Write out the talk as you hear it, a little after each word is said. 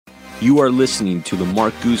You are listening to the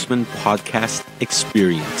Mark Guzman Podcast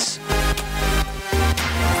Experience.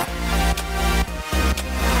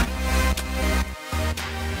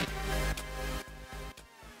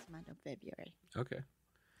 Month of February. Okay.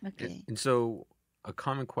 Okay. And so a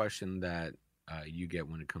common question that you get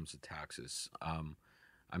when it comes to taxes,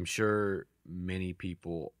 I'm sure many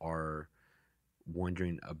people are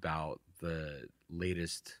wondering about the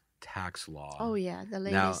latest tax law. Oh yeah, the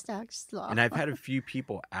Now, latest tax law. and I've had a few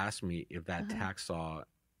people ask me if that Uh-huh. tax law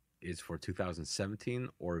is for 2017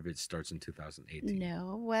 or if it starts in 2018.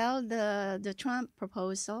 No, well, the Trump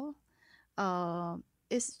proposal uh,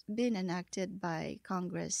 is being enacted by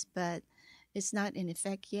Congress, but it's not in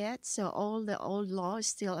effect yet. So all the old law is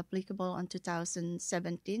still applicable on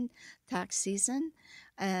 2017 tax season,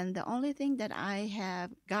 and the only thing that I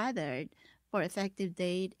have gathered for effective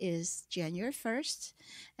date is January 1st,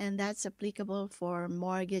 and that's applicable for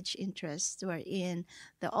mortgage interest. Wherein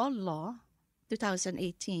the old law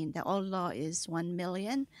 2018, the old law is 1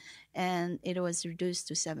 million, and it was reduced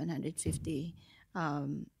to 750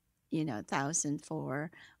 um, thousand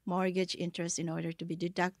for mortgage interest in order to be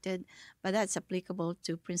deducted, but that's applicable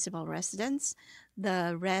to principal residents.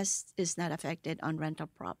 The rest is not affected on rental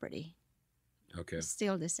property. Okay. It's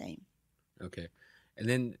still the same. Okay. And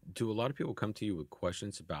then do a lot of people come to you with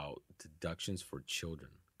questions about deductions for children?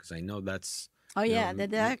 Because I know that's Oh you know, yeah, the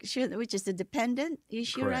deduction, which is the dependent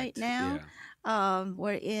issue right correct. now, Yeah.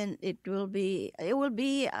 wherein it will be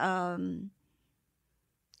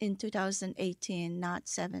in 2018, not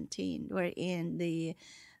 17, wherein the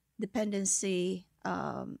dependency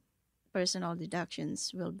personal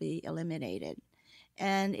deductions will be eliminated,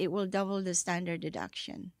 and it will double the standard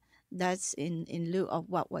deduction. That's in lieu of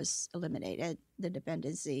what was eliminated, the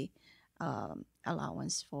dependency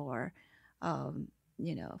allowance for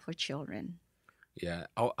for children. Yeah.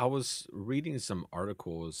 I was reading some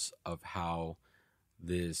articles of how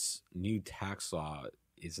this new tax law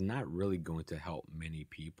is not really going to help many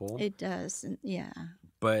people, It does, yeah.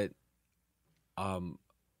 but um,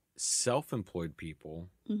 self-employed people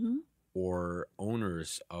Mm-hmm. or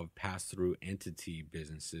owners of pass-through entity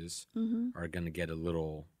businesses Mm-hmm. are going to get a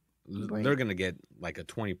little. Break. They're going to get like a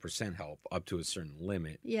 20% help up to a certain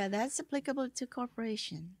limit. Yeah, that's applicable to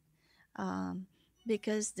corporation, um,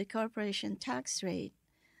 because the corporation tax rate,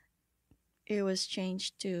 it was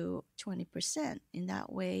changed to 20%. In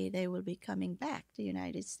that way, they will be coming back to the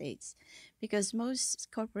United States, because most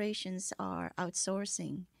corporations are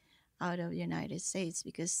outsourcing out of the United States,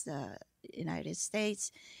 because the United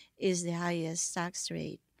States is the highest tax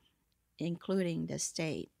rate, including the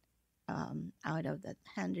state. Out of the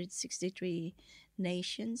 163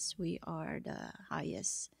 nations, we are the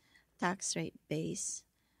highest tax rate base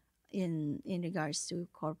in regards to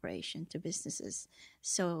corporation to businesses.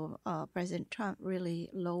 So President Trump really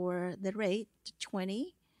lowered the rate to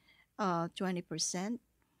 20%.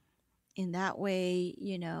 In that way,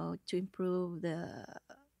 to improve the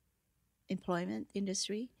employment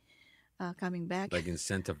industry coming back. Like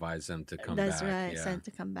incentivize them to come That's back. right, Yeah. sent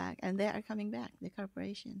to come back, and they are coming back. The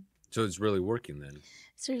corporation. So it's really working then.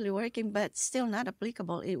 It's really working, but still not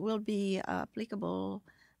applicable. It will be applicable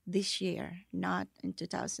this year, not in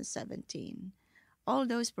 2017. All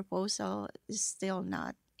those proposal is still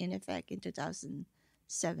not in effect in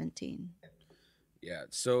 2017. Yeah.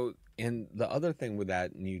 So, and the other thing with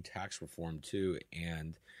that new tax reform too,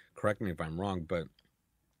 and correct me if I'm wrong, but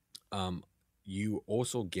you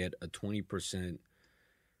also get a 20%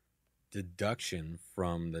 deduction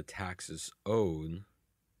from the taxes owed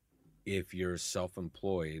if you're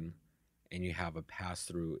self-employed and you have a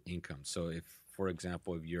pass-through income. So if, for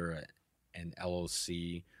example, if you're an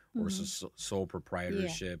LLC or Mhm. sole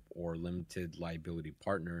proprietorship or limited liability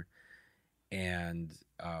partner, and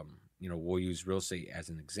we'll use real estate as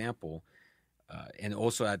an example. And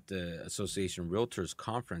also at the Association Realtors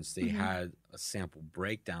Conference, they Mhm. had a sample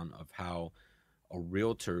breakdown of how a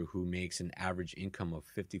realtor who makes an average income of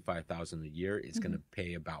 $55,000 a year is going to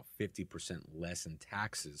pay about 50% less in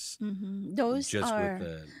taxes Those just with are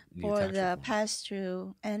the new for tax the reform.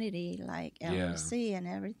 pass-through entity like Yeah. LLC and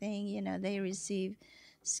everything. They receive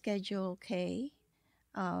Schedule K,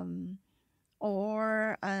 um,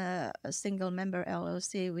 or a single member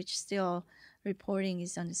LLC, which still reporting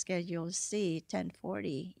is on Schedule C,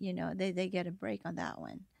 1040. They get a break on that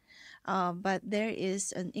one. But there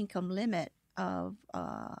is an income limit of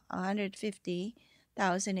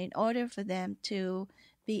 150,000 in order for them to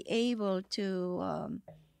be able to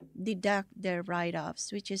deduct their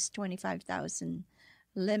write-offs, which is 25,000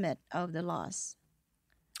 limit of the loss.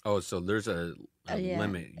 Oh, so there's a Yeah,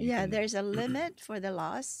 limit you yeah. can. There's a limit for the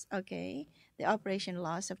loss. Okay, the operation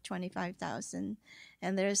loss of 25,000,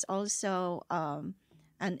 and there's also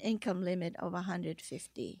an income limit of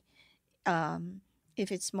 150. Um, if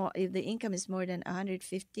the income is more than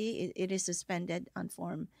 150, it is suspended on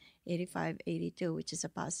Form 8582, which is a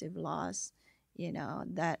passive loss.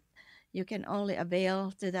 That you can only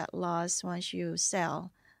avail to that loss once you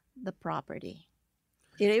sell the property.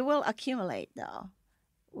 It will accumulate though,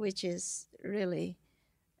 which is really,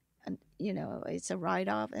 it's a write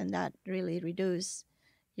off, and that really reduce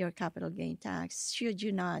your capital gain tax should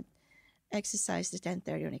you not exercise the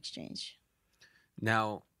 1031 exchange.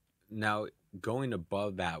 Now, now going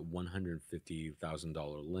above that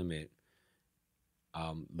 $150,000 limit,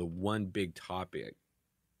 the one big topic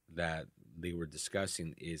that they were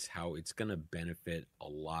discussing is how it's going to benefit a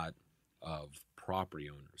lot of property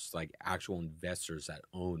owners, like actual investors that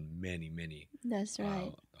own many, many That's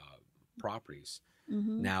right. properties.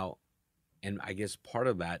 Mm-hmm. Now, and I guess part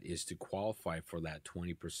of that is to qualify for that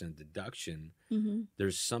 20% deduction. Mm-hmm.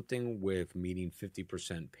 There's something with meeting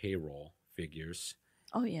 50% payroll figures,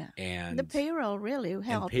 Oh yeah, the and payroll really and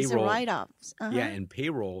help. It's a payroll, write-offs. yeah, Uh-huh. and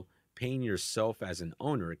payroll, paying yourself as an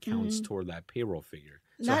owner counts Mm-hmm. toward that payroll figure.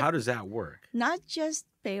 So not how does that work? not just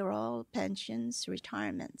payroll, pensions,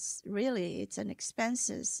 retirements. Really, it's an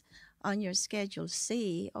expenses on your Schedule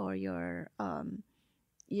C or your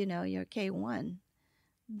K1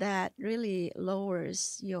 that really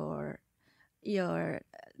lowers your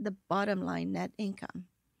the bottom line net income.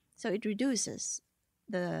 So it reduces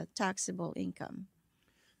the taxable income.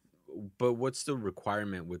 But what's the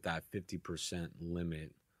requirement with that 50%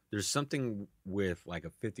 limit? There's something with like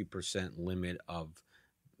a 50% limit of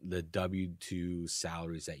the W-2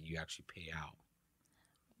 salaries that you actually pay out.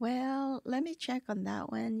 Well, let me check on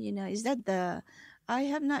that one. Is that the? I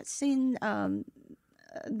have not seen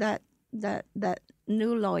that that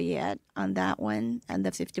new law yet on that one and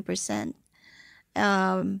the 50%.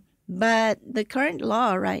 But the current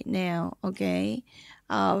law right now, okay,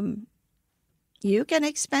 um, you can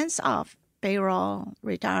expense off payroll,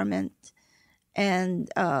 retirement, and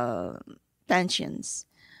pensions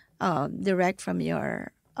direct from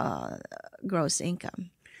your gross income.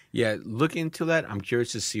 Yeah, look into that. I'm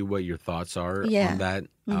curious to see what your thoughts are on Yeah. that,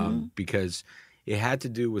 Mm-hmm. because it had to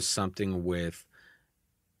do with something with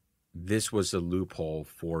this was a loophole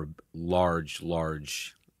for large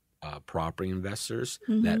property investors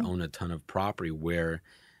that Mm-hmm. own a ton of property, where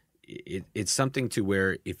it's something to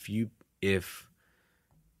where if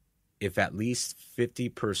if at least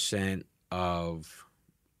 50% of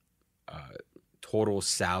uh, total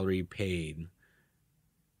salary paid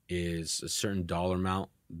is a certain dollar amount,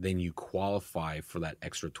 then you qualify for that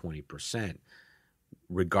extra 20%,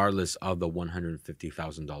 regardless of the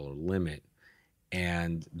 $150,000 limit.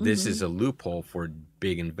 And this Mm-hmm. is a loophole for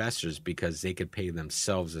big investors because they could pay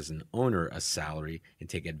themselves as an owner a salary and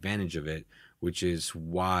take advantage of it, which is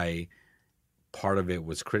why part of it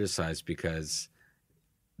was criticized because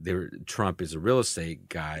Trump is a real estate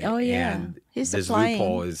guy, Oh yeah, and he's this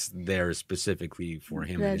loophole applying. is there specifically for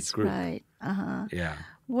him and his That's group. right. Uh-huh. Yeah.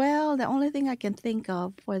 Well, the only thing I can think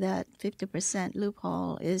of for that 50%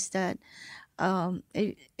 loophole is that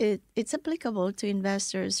it's applicable to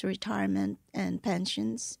investors' retirement and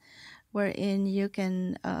pensions, wherein you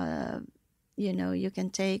can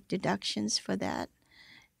take deductions for that,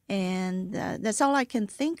 and that's all I can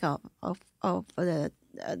think of the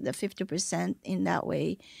 50%. In that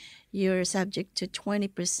way, you're subject to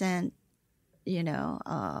 20%. You know,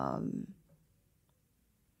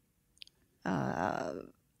 uh,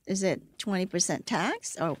 is it 20%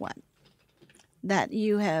 tax or what that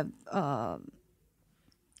you have Like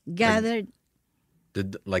gathered?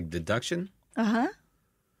 like deduction? Uh huh.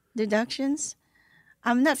 Deductions.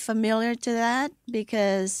 I'm not familiar to that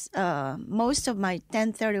because most of my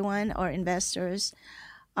 1031 or investors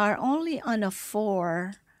are only on a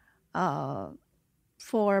four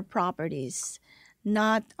properties,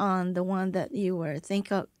 not on the one that you were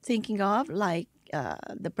thinking of, like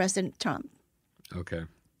the President Trump. Okay.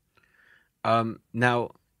 Now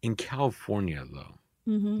in California though,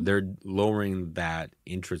 Mm-hmm. they're lowering that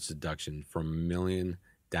interest deduction from a million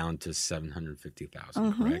down to 750,000,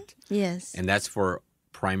 Mm-hmm. correct? Yes, And that's for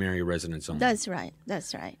primary residents only. that's right.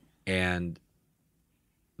 That's right. And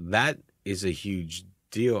that is a huge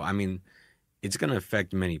deal. I mean, it's going to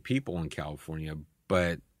affect many people in California,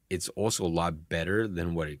 but it's also a lot better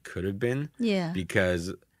than what it could have been Yeah.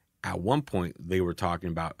 because at one point they were talking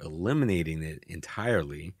about eliminating it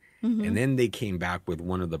entirely. Mm-hmm. And then they came back with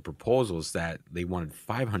one of the proposals that they wanted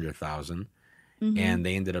 500,000 Mm-hmm. and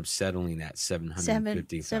they ended up settling at Seven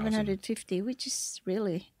 750,000. 750, which is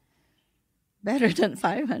really better than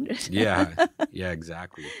 500. Yeah, yeah,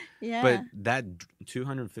 exactly. But Yeah. that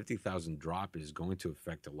 250,000 drop is going to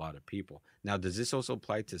affect a lot of people. Now, does this also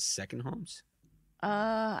apply to second homes?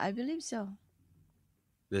 I believe so.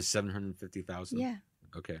 This 750,000? Yeah.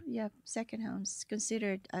 Okay. Yeah. Second homes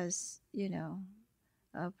considered as,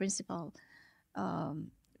 principal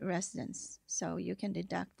residence. So you can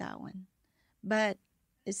deduct that one. But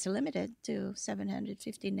it's limited to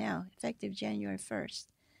 750 now, effective January 1st,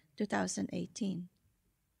 2018.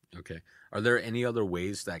 Okay. Are there any other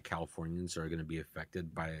ways that Californians are going to be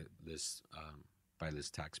affected by this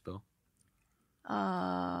tax bill?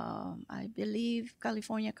 I believe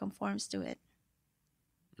California conforms to it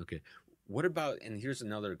Okay. What about, and here's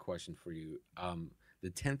another question for you. The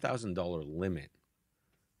 $10,000 limit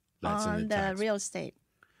that's in the on the tax. real estate.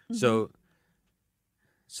 Hmm. So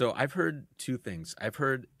so I've heard two things. I've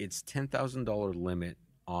heard it's $10,000 limit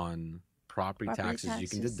on property Property taxes you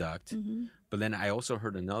can taxes. deduct, Hmm. but then I also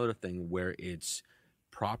heard another thing where it's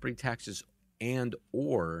property taxes and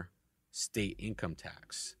or state income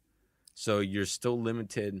tax. So you're still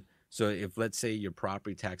limited. So if let's say your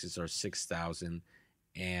property taxes are 6,000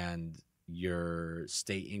 and your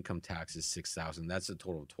state income tax is 6,000, that's a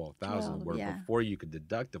total of 12,000 12, where yeah. before you could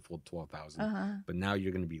deduct the full 12,000, Uh-huh. but now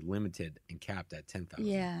you're going to be limited and capped at 10,000.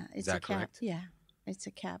 Yeah, Is it's a that cap. correct? Yeah, it's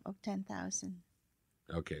a cap of 10,000.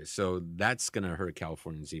 Okay, so that's going to hurt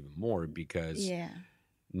Californians even more because Yeah.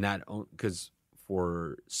 not because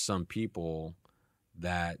for some people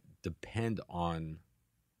that depend on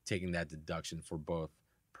taking that deduction for both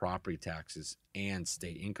property taxes and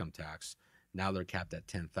state income tax, now they're capped at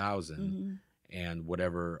 10,000, Hmm. and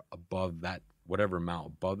whatever above that, whatever amount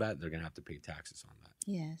above that, they're going to have to pay taxes on that.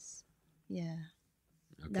 Yes. Yeah.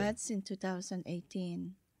 Okay. That's in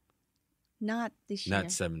 2018, not this Not year,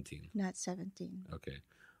 17. not 17. Okay.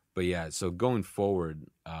 But yeah, so going forward,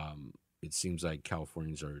 it seems like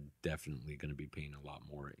Californians are definitely going to be paying a lot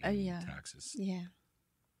more in Yeah. taxes. Yeah.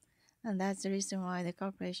 And that's the reason why the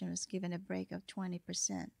corporation was given a break of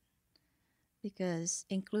 20% because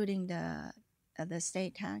including the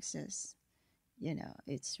state taxes,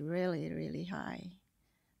 it's really really high,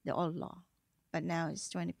 the old law. But now it's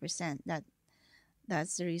 20%.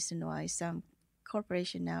 That's the reason why some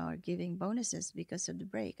corporation now are giving bonuses because of the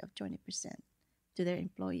break of 20% to their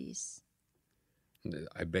employees.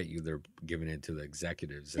 I bet you they're giving it to the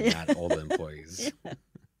executives and Yeah. not all the employees.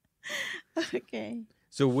 Okay.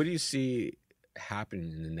 So, what do you see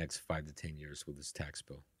happening in the next 5 to 10 years with this tax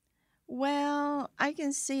bill? Well, I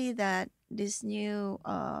can see that this new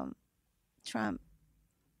Trump,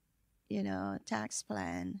 tax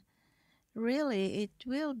plan, really it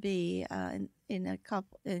will be in a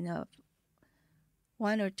couple in a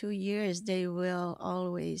 1 or 2 years they will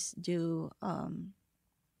always do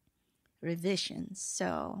revisions.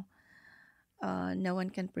 So no one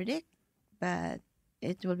can predict, but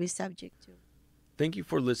it will be subject to. Thank you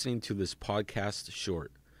for listening to this podcast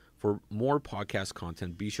short. For more podcast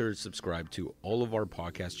content, be sure to subscribe to all of our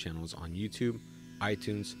podcast channels on YouTube,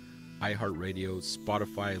 iTunes, iHeartRadio,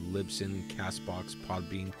 Spotify, Libsyn, Castbox,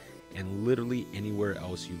 Podbean, and literally anywhere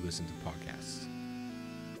else you listen to podcasts.